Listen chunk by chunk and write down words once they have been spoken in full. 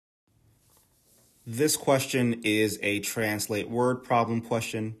This question is a translate word problem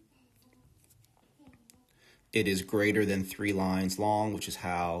question. It is greater than 3 lines long, which is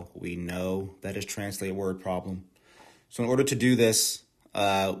how we know that is translate word problem. So in order to do this,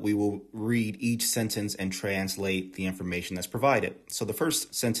 we will read each sentence and translate the information that's provided. So the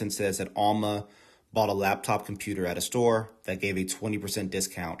first sentence says that Alma bought a laptop computer at a store that gave a 20%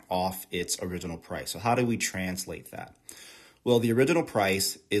 discount off its original price. So how do we translate that? Well, the original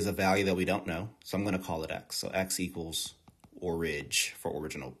price is a value that we don't know, so I'm going to call it X. So X equals orig for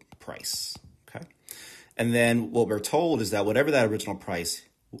original price, okay? And then what we're told is that whatever that original price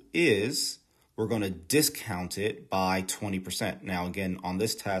is, we're going to discount it by 20%. Now, again, on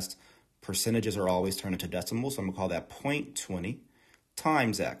this test, percentages are always turned into decimals, so I'm going to call that 0.20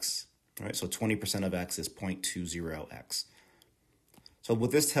 times X. All right, so 20% of X is 0.20X. So what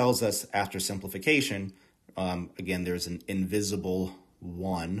this tells us after simplification, again, there's an invisible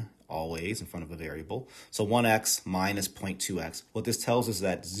 1 always in front of a variable. So 1x minus 0.2x. What this tells us is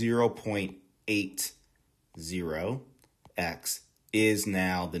that 0.80x is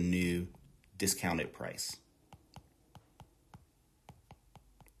now the new discounted price.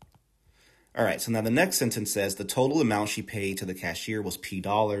 All right, so now the next sentence says the total amount she paid to the cashier was P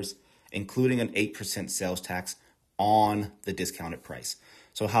dollars, including an 8% sales tax on the discounted price.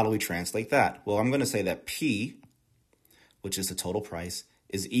 So how do we translate that? Well, I'm going to say that P, which is the total price,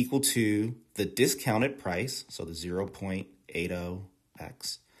 is equal to the discounted price, so the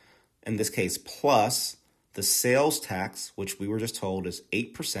 0.80x, in this case, plus the sales tax, which we were just told is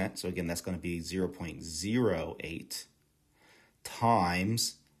 8%. So again, that's going to be 0.08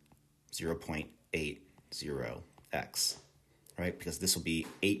 times 0.80x, right? Because this will be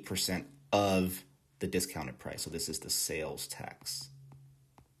 8% of the discounted price. So this is the sales tax.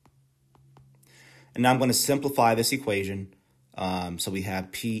 And now I'm going to simplify this equation. So we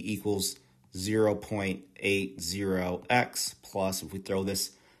have P equals 0.80x plus, if we throw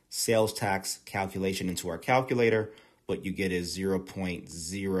this sales tax calculation into our calculator, what you get is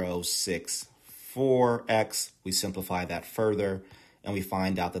 0.064x. We simplify that further, and we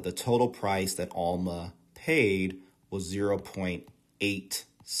find out that the total price that Alma paid was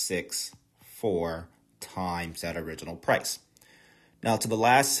 0.864 times that original price. Now to the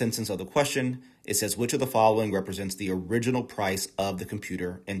last sentence of the question, it says, which of the following represents the original price of the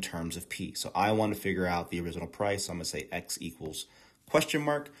computer in terms of P? So I want to figure out the original price. So I'm going to say X equals question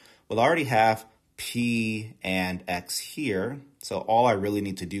mark. Well, I already have P and X here. So all I really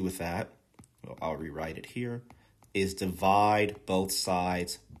need to do with that, well, I'll rewrite it here, is divide both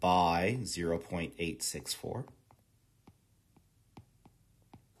sides by 0.864.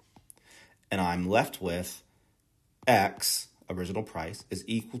 And I'm left with X, original price, is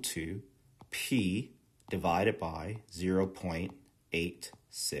equal to P divided by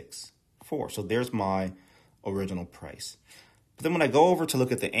 0.864. So there's my original price. But then when I go over to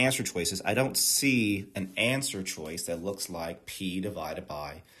look at the answer choices, I don't see an answer choice that looks like P divided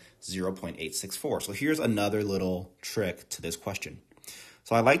by 0.864. So here's another little trick to this question.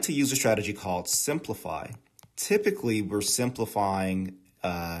 So I like to use a strategy called simplify. Typically, we're simplifying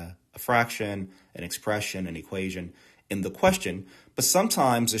a fraction, an expression, an equation in the question, but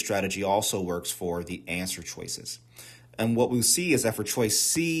sometimes the strategy also works for the answer choices. And what we'll see is that for choice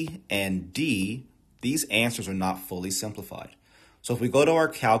C and D, these answers are not fully simplified. So if we go to our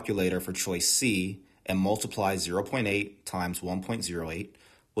calculator for choice C and multiply 0.8 times 1.08,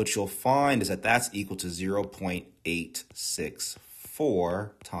 what you'll find is that that's equal to 0.864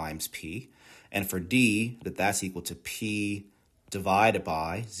 times P. And for D, that's equal to P divided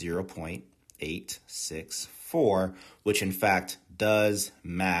by 0.864, which in fact does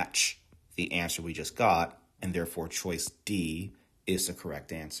match the answer we just got, and therefore choice D is the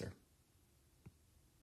correct answer.